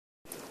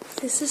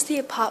This is the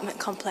apartment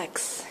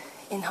complex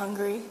in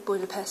Hungary,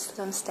 Budapest,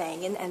 that I'm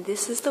staying in, and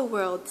this is the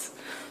world's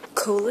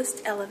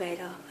coolest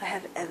elevator I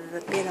have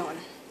ever been on.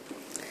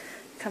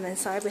 Come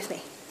inside with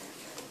me.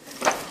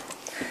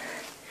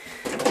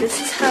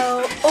 This is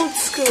how old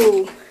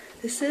school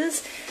this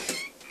is.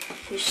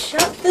 You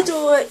shut the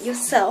door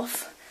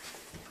yourself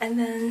and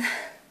then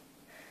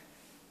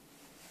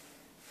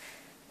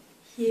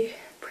you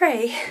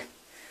pray.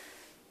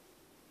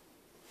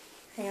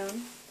 Hang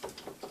on.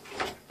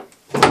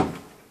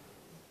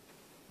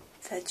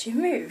 That you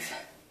move,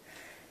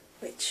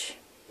 which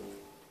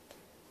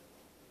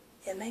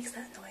it makes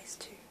that noise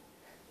too.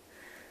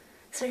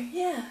 So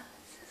yeah,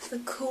 this is the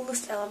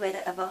coolest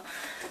elevator ever.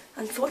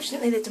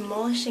 Unfortunately they're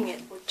demolishing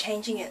it or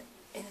changing it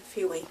in a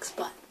few weeks,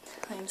 but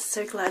I'm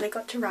so glad I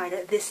got to ride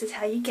it. This is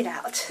how you get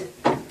out.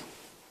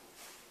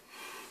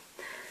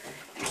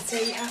 So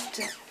you have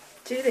to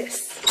do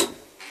this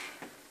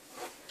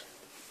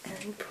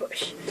and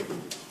push.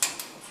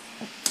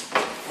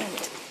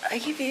 And I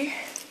give you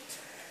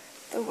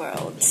the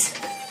world's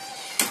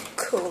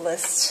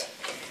coolest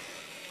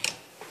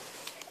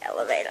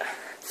elevator.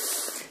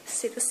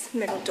 See this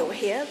middle door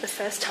here? The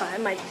first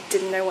time I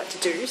didn't know what to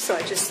do, so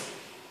I just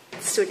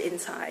stood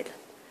inside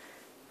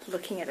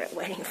looking at it,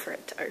 waiting for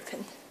it to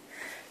open.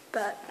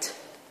 But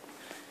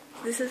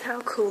this is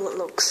how cool it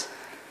looks.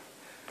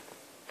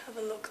 Have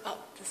a look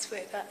up this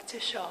way, that's a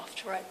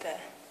shaft right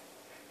there.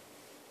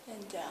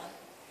 And down.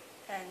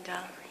 And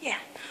yeah,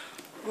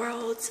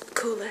 world's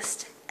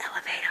coolest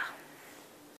elevator.